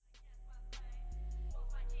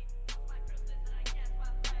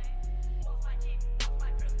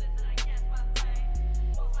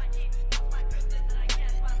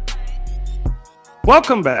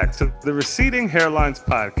Welcome back to the Receding Hairlines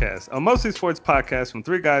podcast, a mostly sports podcast from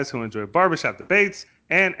three guys who enjoy barbershop debates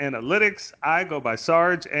and analytics. I go by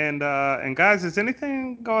Sarge, and guys, is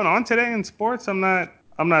anything going on today in sports? I'm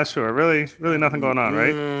not sure. Really nothing going on,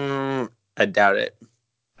 right? I doubt it.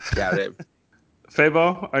 Doubt it.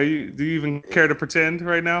 Fabo, do you even care to pretend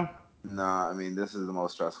right now? Nah, I mean, this is the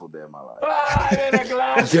most stressful day of my life.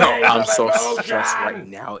 Yo, I'm so stressed right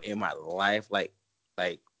now in my life. Like,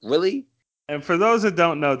 really? And for those that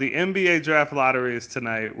don't know, the NBA draft lottery is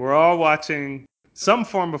tonight. We're all watching some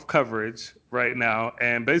form of coverage right now,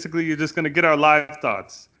 and basically you're just going to get our live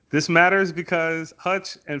thoughts. This matters because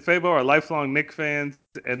Hutch and Fabo are lifelong Knicks fans,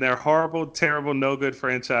 and their horrible, terrible, no good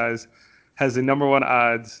franchise has the number one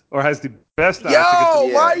odds, or has the best odds to get the Yo,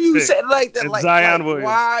 Yeah. why you pick. say like that? And Like, Zion Williamson.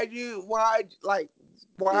 Why?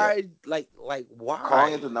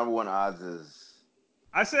 Calling it the number one odds is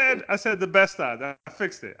I said the best odds. I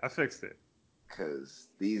fixed it. because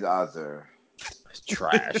these odds are.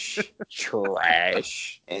 Trash.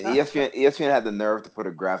 Trash. And ESPN had the nerve to put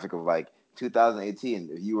a graphic of like 2018.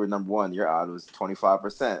 If you were number one, your odd was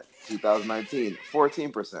 25%. 2019,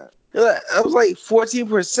 14%. I was like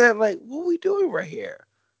 14%. Like, what are we doing right here?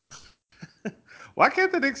 Why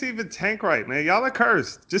can't the Knicks even tank right, man? Y'all are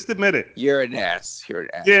cursed. Just admit it. You're an ass. You're an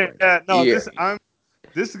ass. Yeah, right now. no. Yeah.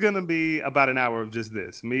 This is gonna be about an hour of just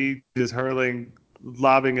this. Me just hurling,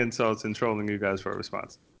 lobbing insults, and trolling you guys for a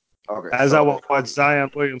response. Okay. As I watch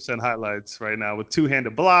Zion Williamson highlights right now with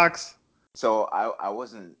two-handed blocks. So I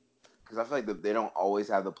wasn't, because I feel like they don't always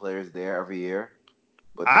have the players there every year.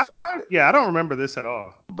 But I don't remember this at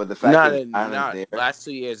all. But the fact that Zion is there last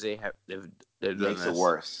 2 years they've done makes this. it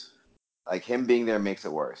worse. Like him being there makes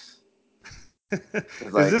it worse.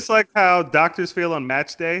 Is this like how doctors feel on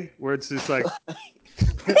match day, where it's just like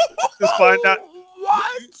just find out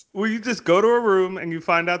what? Well, you just go to a room and you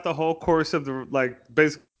find out the whole course of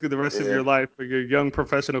basically the rest of your life or your young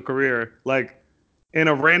professional career, like in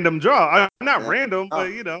a random draw. Not random,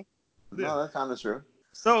 but you know. No, that's kind of true.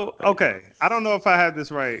 So, okay, I don't know if I have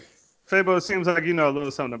this right. Fabo, it seems like you know a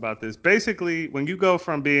little something about this. Basically, when you go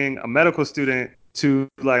from being a medical student to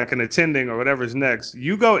like an attending or whatever's next,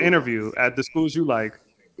 you go interview at the schools you like.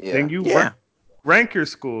 Yeah. Then you rank your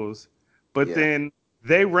schools, but then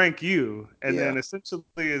they rank you. And then essentially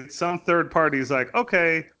it's some third party's like,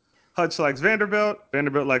 okay, Hutch likes Vanderbilt.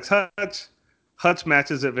 Vanderbilt likes Hutch. Hutch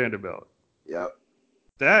matches at Vanderbilt. Yep.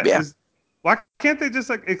 Why can't they just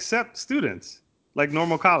like accept students like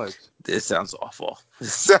normal college? This sounds awful.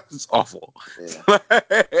 This sounds awful. Yeah.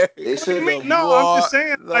 They should. I'm just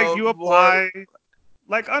saying, like you apply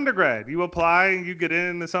like undergrad. You apply and you get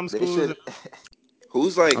into some schools.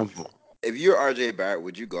 Who's like, if you're RJ Barrett,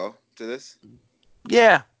 would you go to this?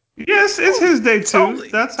 Yeah. Yes, it's his day too. Totally,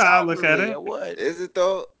 That's how I look at it. I would. Is it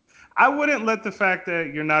though? I wouldn't let the fact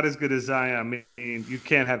that you're not as good as Zion mean you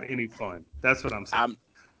can't have any fun. That's what I'm saying.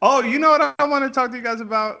 You know what I want to talk to you guys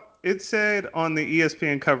about? It said on the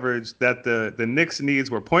ESPN coverage that the Knicks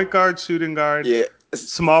needs were point guard, shooting guard,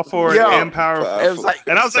 small forward, and power forward. It was like,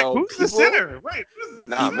 and I was like, who's the center? Right.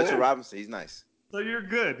 Mitchell Robinson. He's nice. So you're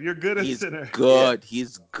good. You're good at center. Good. Yeah.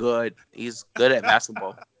 He's good. He's good at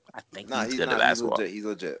basketball. I think he's good at basketball. He's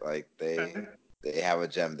legit. Like they have a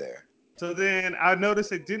gem there. So then I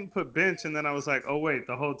noticed they didn't put bench, and then I was like, oh wait,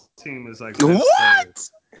 the whole team is like what?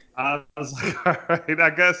 Players. I was like, all right, I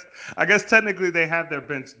guess technically they have their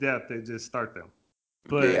bench depth. They just start them.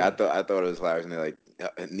 But yeah, I thought it was hilarious. And they're like,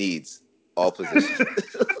 it needs all positions.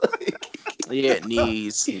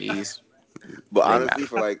 needs. But honestly,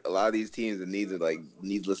 for like a lot of these teams, the needs are like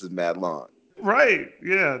needless is mad long. Right?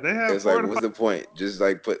 Yeah, they have. It's like, what's the point? Just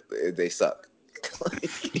like they suck.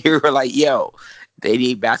 You were like, yo, they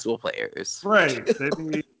need basketball players. Right? They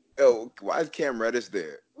need. Yo, why is Cam Reddish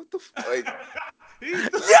there? What the like?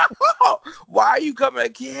 Yo, why are you coming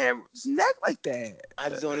at Cam's neck like that? I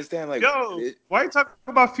just don't understand. Like, why are you talking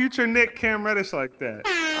about future Knick Cam Reddish like that?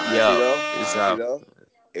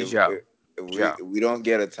 If we don't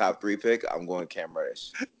get a top 3 pick, I'm going Cam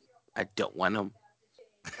Reddish. I don't want him.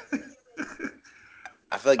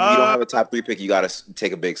 I feel like if you don't have a top 3 pick, you got to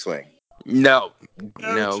take a big swing. No. You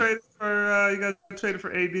got to trade it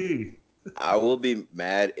for AD. I will be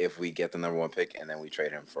mad if we get the number 1 pick and then we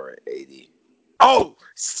trade him for AD. Oh,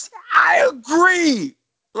 I agree.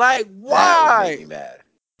 Like, why? That would make me mad.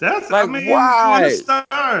 That's like, why?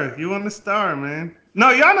 You want a star, man. No,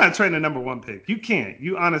 y'all not trading the number 1 pick. You can't.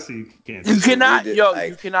 You honestly can't. You cannot.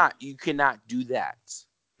 You cannot. You cannot do that.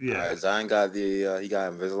 Yeah. Right, Zion got he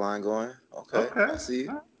got Invisalign going. Okay. I see.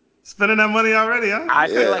 Spending that money already, huh?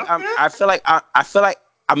 I feel like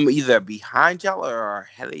I'm either behind y'all or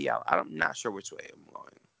ahead of y'all. I'm not sure which way I'm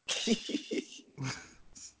going.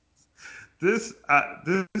 This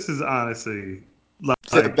is honestly The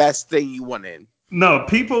like best thing you want in. no.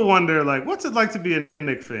 People wonder like, what's it like to be a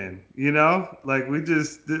Knick fan? You know, like we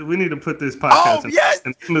need to put this Oh podcast yes,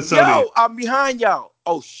 in Smithsonian. yo, I'm behind y'all.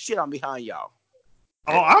 Oh shit, I'm behind y'all.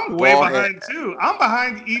 Oh, I'm way Ball head. behind too. I'm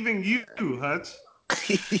behind even you, Hutch.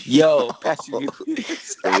 Yo, Pastor, you.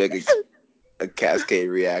 Let me make a cascade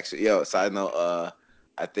reaction. Yo, side note,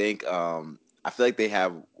 I think I feel like they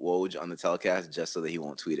have Woj on the telecast just so that he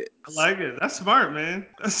won't tweet it. I like it. That's smart, man.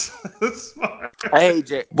 That's smart. Hey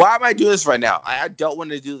Jay, why am I doing this right now? I don't want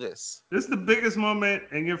to do this. This is the biggest moment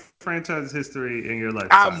in your franchise history in your I'm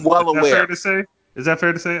lifetime. Is well that fair aware. to say? Is that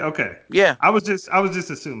fair to say? Okay. Yeah, I was just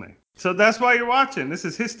assuming. So that's why you're watching. This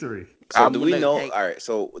is history. So I'm do we gonna know? hang. All right.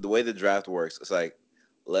 So the way the draft works, it's like,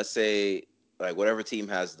 let's say, like whatever team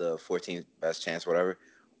has the 14th best chance, whatever.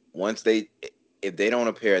 Once if they don't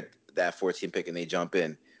appear at that 14 pick and they jump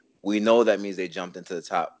in, we know that means they jumped into the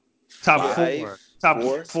top Top Yeah, five, four. Top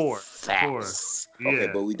four. four. Four. fast. Okay,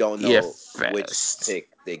 Yeah. but we don't Yeah, know which fast. pick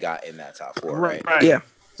they got in that top four, Right. right? Yeah,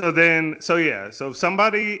 Right. So if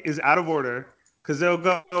somebody is out of order, because they'll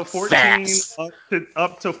go 14 fast.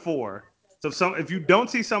 up to 4. So if you don't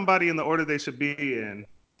see somebody in the order they should be in,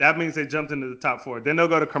 that means they jumped into the top 4. Then they'll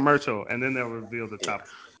go to commercial, and then they'll reveal the Yeah. top.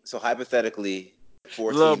 So hypothetically,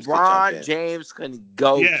 4 teams could jump LeBron in. James can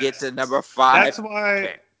go get Yes. the number 5 That's why.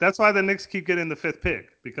 pick. That's why the Knicks keep getting the 5th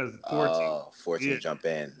pick because 14. Oh, 4 Yeah. teams jump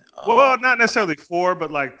in. Oh, Well, not necessarily 4, but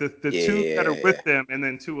like the yeah, two yeah, that are yeah, with yeah. them, and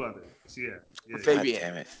then 2 others. Yeah. Yeah. God Fabian,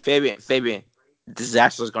 damn it. Fabian.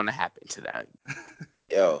 Disaster is gonna happen tonight.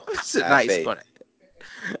 Yo, have Tonight's faith.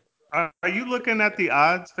 gonna. Are you looking at the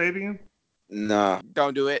odds, Fabian? Nah.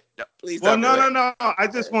 Don't do it. No, please Well, don't do no, no, it. no. I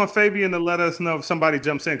just want Fabian to let us know if somebody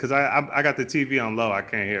jumps in because I got the TV on low. I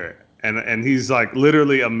can't hear it, and he's like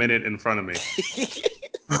literally a minute in front of me.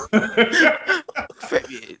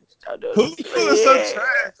 Fabian, don't do Hulu is so it.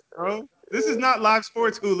 trash, bro. This is not live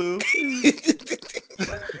sports, Hulu.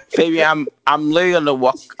 Fabian, I'm literally gonna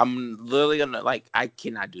walk. I'm literally gonna like. I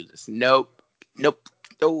cannot do this. Nope. Nope.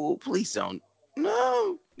 No, please don't.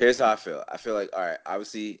 No. Here's how I feel. I feel like, all right,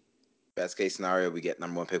 obviously, best case scenario, we get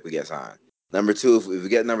number 1 pick, we get Zion. Number 2, if we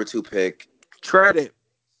get number 2 pick, Tread it.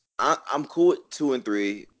 I'm cool with 2 and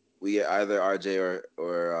 3. We get either RJ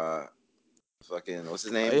or fucking what's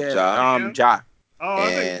his name, Yeah. Ja, Ja. Oh, I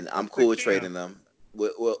think and I'm the cool with Cam. trading them.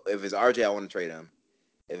 Well, if it's RJ, I want to trade him.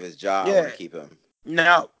 If it's Ja, I want Yeah. to keep him.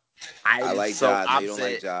 No. I I'm like so Ja. No, you don't like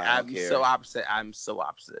opposite. Ja. I don't I'm so care. opposite. I'm so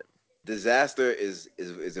opposite. Disaster is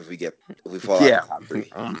if we fall out Yeah. the top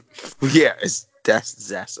 3. Yeah. That's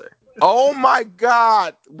disaster. Oh my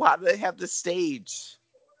God! Why do they have the stage?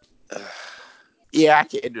 Yeah, I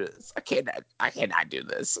can't do this. I cannot. I cannot do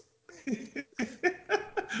this.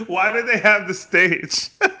 Why do they have the stage?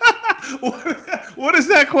 What is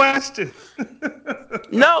that question?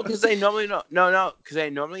 No, because they normally no, because they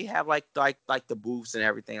normally have like the booths and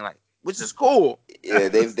everything, like, which is cool. Yeah,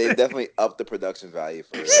 they've definitely upped the production value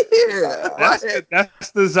for Yeah, Zion.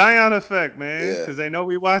 That's the Zion effect, man. Yeah. Because they know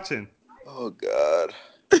we watching. Oh God.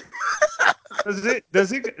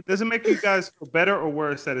 Does it make you guys feel better or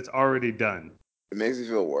worse that it's already done? It makes me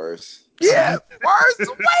feel worse. yeah, worse,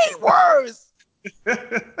 way worse.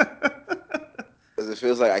 Because it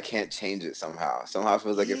feels like I can't change it somehow. Somehow it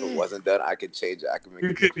feels like if it Yeah, wasn't done, I could change it. I could make you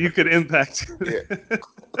a could you could difference. impact. Yeah.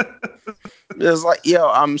 it's like, yo,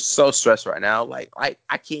 I'm so stressed right now. Like I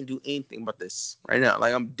can't do anything but this right now.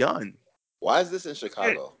 Like I'm done. Why is this in Yeah,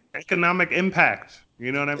 Chicago? economic impact.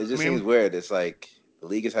 You know what It I just seems mean? weird. It's like the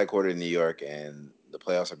league is headquartered in New York and the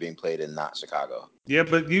playoffs are being played in not Chicago. Yeah,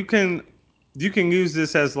 but you can use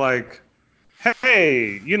this as like,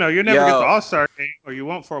 hey, you never get the Yo, All Star game, or you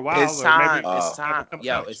won't for a while, it's or maybe time. It's Oh, it never time. comes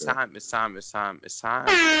Yo, out. it's true. time. It's time. It's time. It's time.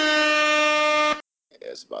 Yeah,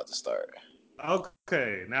 it's about to start.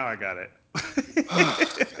 Okay, now I got it. Oh,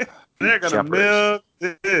 God. They're gonna Jumpers. milk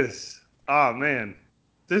this. Oh man,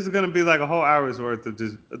 this is gonna be like a whole hour's worth of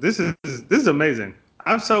just. This is amazing.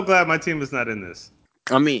 I'm so glad my team is not in this.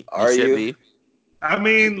 I mean, they Are should you? be. I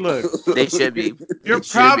mean, look, They should be. you're They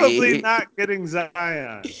should probably be. not getting Zion.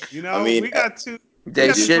 I mean, We got two. We They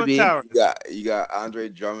got the should twin be. towers you got Andre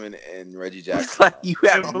Drummond and Reggie It's Jackson like though. you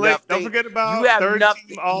have and Blake. Don't nothing. forget You about have third nothing.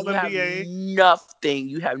 team All You have NBA. nothing.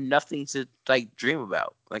 You have nothing to like dream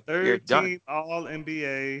about. Like you're Third done. team All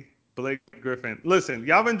NBA. Blake Griffin. Listen,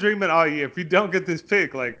 y'all been dreaming all year. If you don't get this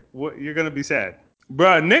pick, like, what, you're gonna be sad,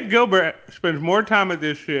 bruh. Nick Gilbert spends more time at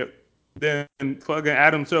this shit than fucking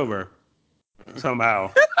Adam Silver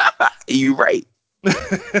somehow. You're right.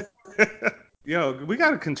 Yo, we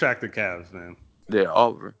gotta contract the Cavs, man. They're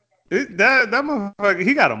over. That motherfucker,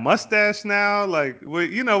 he got a mustache now. Like,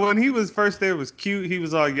 when he was first there, it was cute. He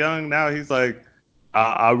was all young. Now he's like,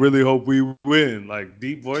 I really hope we win. Like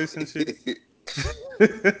deep voice and shit. All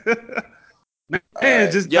Man,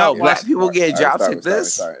 right. just Yo, not black watch. people get All right, jobs start. like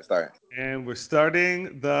this. And we're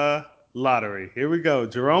starting the lottery. Here we go.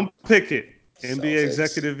 Jerome Pickett, NBA Celtics.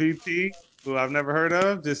 executive VP, who I've never heard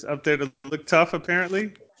of, just up there to look tough,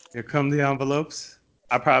 apparently. Here come the envelopes.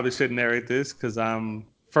 I probably shouldn't narrate this because I'm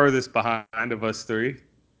furthest behind of us three.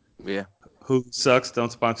 Yeah. Who sucks?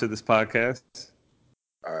 Don't sponsor this podcast.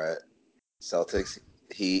 All right. Celtics.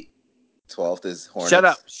 Heat. 12th is Hornets.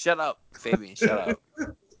 Shut up, Fabian. Shut up.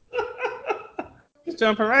 Just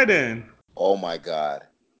jumping right in. Oh my God.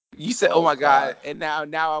 You said, "Oh Oh my God," God. and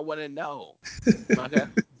now I want to know. Okay,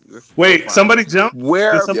 we're Wait, fine. somebody jumped?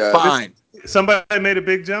 We're Yes. fine. Somebody made a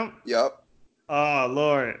big jump? Yup. Oh,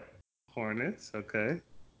 Lord. Hornets. Okay.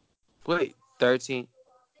 Wait, 13.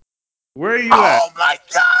 Where are you at? Oh my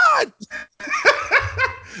God!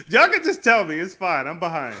 Y'all can just tell me. It's fine. I'm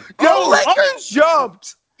behind. Yo, Oh, Lakers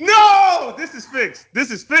jumped. no! This is fixed.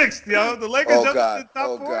 This is fixed, yo. The Lakers Oh jumped God. to the top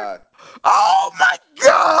Oh four. God. Oh my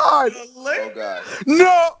God! The Oh God. Lakers.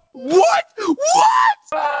 No, what? What?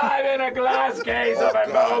 Live in a glass case Oh of God.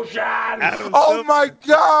 emotion. Adam Oh my Silver.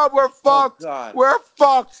 God! We're Oh fucked. God. We're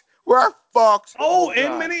fucked. We're fucked. Oh, Oh in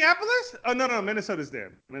God. Minneapolis? Oh, no. Minnesota's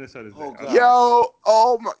there. Minnesota's Oh there. Okay. God. Yo,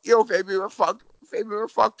 oh my, yo, baby, we're fucked. Baby, we're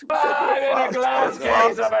fucked. Baby, we're Live in a fucked. We're glass Oh God.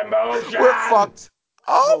 case fucked. of emotion. We're fucked.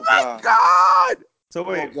 Oh Oh my God. God. So, Oh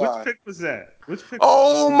wait, which God. pick was that? Which pick?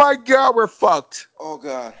 Oh my God, we're fucked. Oh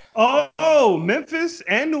God. Oh, Memphis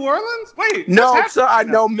and New Orleans? Wait, what's No, happening so I right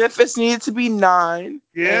now? know Memphis needed to be 9. And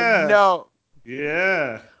Yeah. no.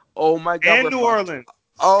 Yeah. Oh my God, And we're New fucked. Orleans.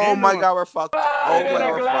 Oh And New my Orleans. God, we're fucked. Oh Live my in a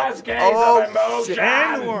God, we're fucked. glass case Oh of emotion. shit.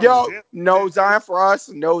 And New Orleans. Yo, Yeah. no Zion for us.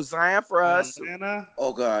 No Zion for us. Atlanta.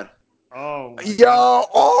 Oh God. Oh my Yo, God.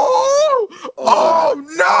 oh, Oh Oh God.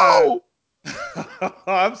 my God. oh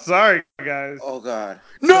I'm sorry, guys. Oh God.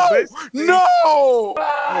 no, So basically, no, Oh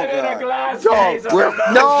Live in a God. glass dog, case of we're no,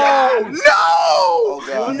 emotion. no, Oh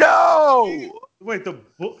God. no, wait, the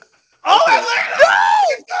book. Oh, Okay. Atlanta!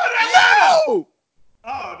 It's going to Atlanta! no.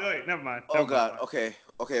 Oh, no, wait, never mind. Oh God. Okay.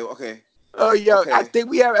 Okay. Okay. Oh, yo, I Okay. think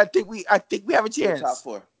we have. I think we have a We're top chance.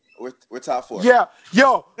 four. We're top four. Yeah,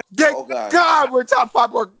 yo, thank Oh God. God we're top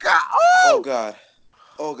 5. We're God. Oh Oh, God.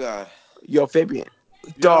 Oh God. yo, Fabian,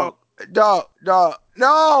 Yo, dog, no,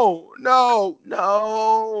 no, no,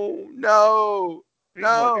 no, no, Pete Oh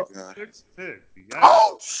no. picks God. 6 pick. Yikes.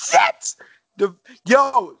 Oh shit!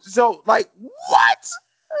 Yo, so like what?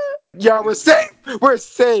 Yo, we're safe. We're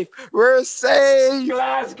safe. We're safe.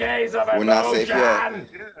 Glass case of We're not safe yet. emotion.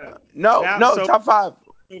 Yeah. No, Now, no, so top 5.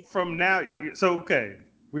 from now, so okay,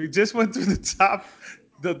 we just went through the top,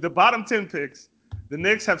 the bottom 10 picks. The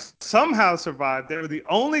Knicks have somehow survived. They were the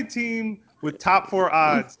only team with top four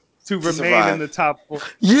odds to To remain in survive. the top four.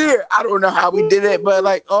 Yeah, I don't know how we did it, but Woo!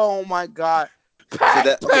 like, oh my god, So pat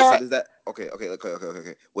that okay. So pat. does that okay.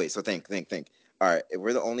 Wait. So think. All right. If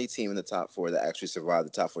we're the only team in the top four that actually survived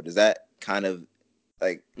the top four, does that kind of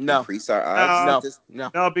like No, increase our odds? No, Like no, this? no,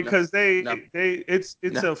 no, no, because no, it's no.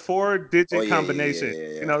 a Oh 4-digit yeah. combination.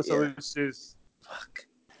 So Yeah. it's just Fuck.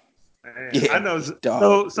 man, I Yeah, know.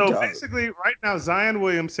 dog, So dog. basically, right now, Zion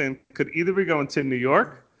Williamson could either be going to New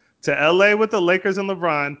York, to LA with the Lakers and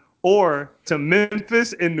LeBron, or to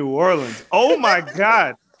Memphis and New Orleans. Oh my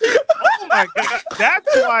God. Oh my God.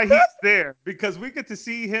 That's why he's there because we get to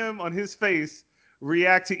see him on his face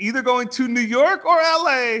react to either going to New York or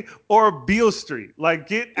LA or Beale Street. Like,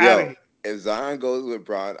 get out of Yo, here. if Zion goes with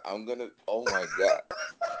Bron, I'm gonna. Oh my God.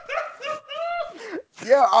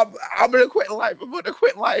 Yeah, I'm gonna quit life. I'm gonna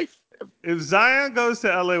quit life. If Zion goes to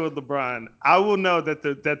LA with LeBron, I will know that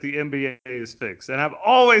the NBA is fixed. And I've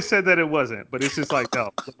always said that it wasn't, but it's just like, no,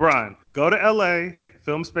 LeBron, go to LA,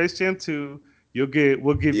 film Space Jam 2. We'll give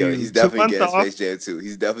Yo, you he's two definitely months getting off. Space Jam too.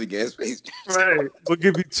 He's definitely getting Space Jam. Right. We'll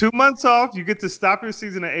give you 2 months off. You get to stop your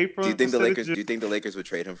season in Do you April think the instead of Lakers? June. Do you think the Lakers would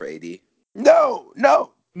trade him for AD? No,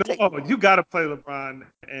 no. Take, No, you got to play LeBron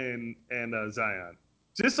and Zion.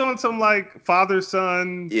 Just on some like father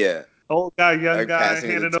son, Yeah, old guy, young like guy, passing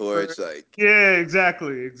of the handing over. torch. Like, Yeah,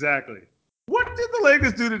 exactly. What did the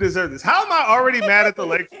Lakers do to deserve this? How am I already mad at the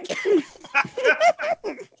Lakers? How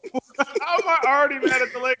am I already mad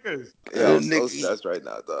at the Lakers? yo, I'm so Nikki. stressed right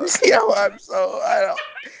now, dog. Yo, I'm so I don't.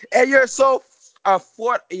 And you're so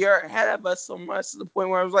you're ahead of us so much to the point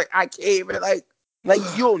where I was like, I can't even like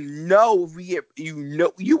you'll know if we get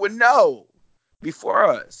you would know before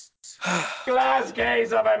us. Glass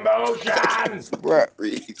case of emotion. Bruh.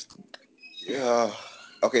 Breathe. Yeah.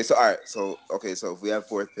 Okay, so all right, so if we have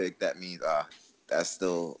fourth pick, that means that's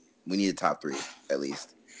still We need a top 3 at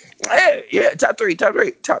least. Hey, yeah, top three.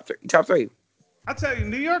 I tell you,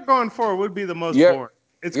 New York going forward would be the most Yep. boring.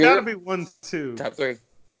 It's Yep. got to be 1, 2. Top 3.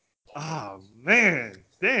 Oh man,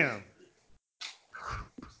 damn.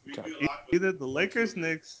 Either the Lakers,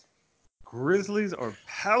 Knicks, Grizzlies, or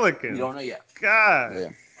Pelicans. We don't know yet. God, Yeah.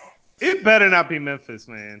 it better not be Memphis,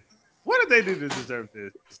 man. What did they do to deserve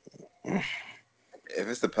this? If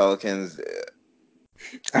it's the Pelicans,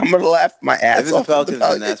 I'm gonna laugh my if ass it's the off. Pelicans,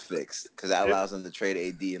 then that's fixed because that allows them to trade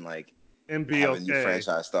AD and like And be have a new okay.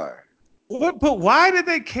 franchise star. What? But why did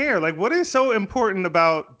they care? Like, what is so important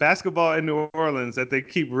about basketball in New Orleans that they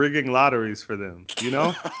keep rigging lotteries for them? You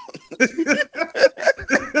know,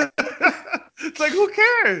 it's like who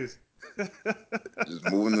cares? Just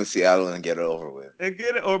move them to Seattle and get it over with. And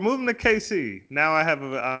get it, or move them to KC. Now I have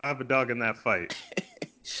a dog in that fight.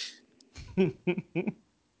 Oh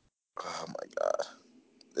my god,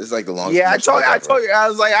 this is like the longest. Yeah, I commercial break told ever. you. I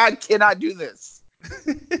was like, I cannot do this.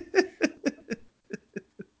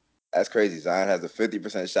 That's crazy. Zion has a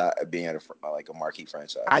 50% shot at being at a marquee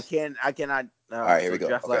franchise. I cannot. All right, here we go.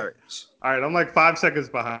 Jeff Okay. Larry. All right, I'm like 5 seconds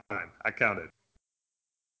behind. I counted.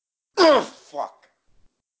 Oh fuck.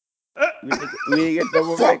 We didn't get no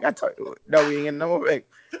more pick. I told you. No, we didn't get no more pick.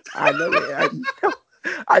 I know.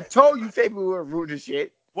 I told you, Fabi, we were rude as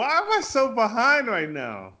shit. Why am I so behind right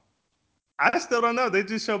now? I still don't know. They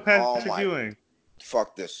just showed Patrick my- Ewing.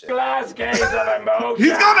 Fuck this shit. Glass case of emotion.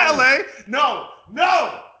 He's going to LA. No.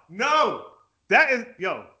 That is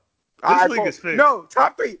This league is fixed. No,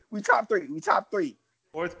 top 3. We top 3.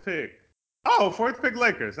 Fourth pick. Oh, fourth pick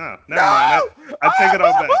Lakers. Huh? Never No! mind. I take it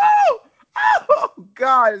all back. Oh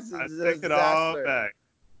God, this is I a take it all disaster. back.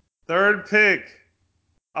 Third pick.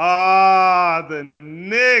 The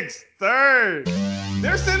Knicks. Third.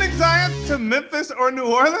 They're sending Zion to Memphis or New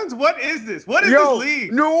Orleans? What is this? What is this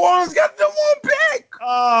league? New Orleans got the one pick.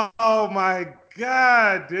 Oh my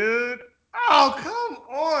God, dude. Oh, come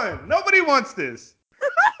on. Nobody wants this.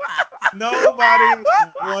 Nobody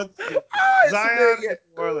wants this. Zion to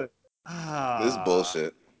New Orleans. This is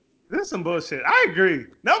bullshit. This is some bullshit. I agree.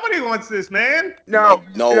 Nobody wants this, man. No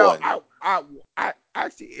one. I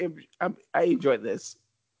actually I enjoy this.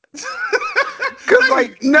 Cause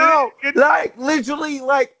like literally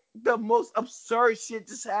like the most absurd shit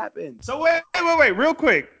just happened. So wait, real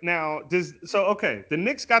quick. Now, the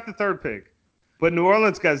Knicks got the third pick, but New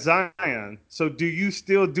Orleans got Zion. So do you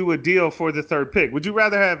still do a deal for the third pick? Would you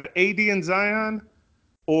rather have AD and Zion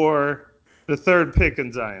or the third pick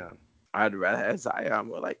and Zion? I'd rather have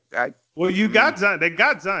Zion, but you got Zion. They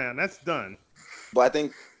got Zion. That's done. But I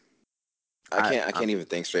think I can't even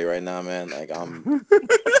think straight right now, man. Like I'm.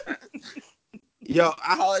 Yo,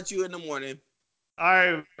 I holler at you in the morning. All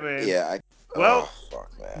right, man. Yeah.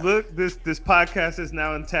 Fuck, man. Look, this podcast is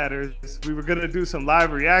now in tatters. We were gonna do some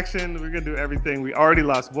live reaction. We're gonna do everything. We already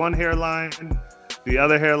lost one hairline. The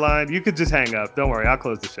other hairline. You could just hang up. Don't worry. I'll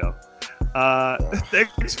close the show.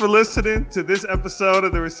 Thanks for listening to this episode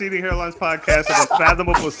of the Receding Hairlines podcast of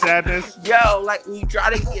Unfathomable Sadness. Yo, like we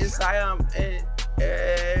try to get Zion and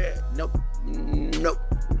nope.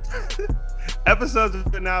 Episodes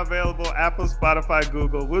are now available Apple, Spotify,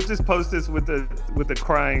 Google. We'll just post this with the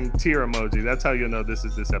crying tear emoji. That's how you'll know this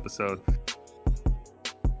is this episode.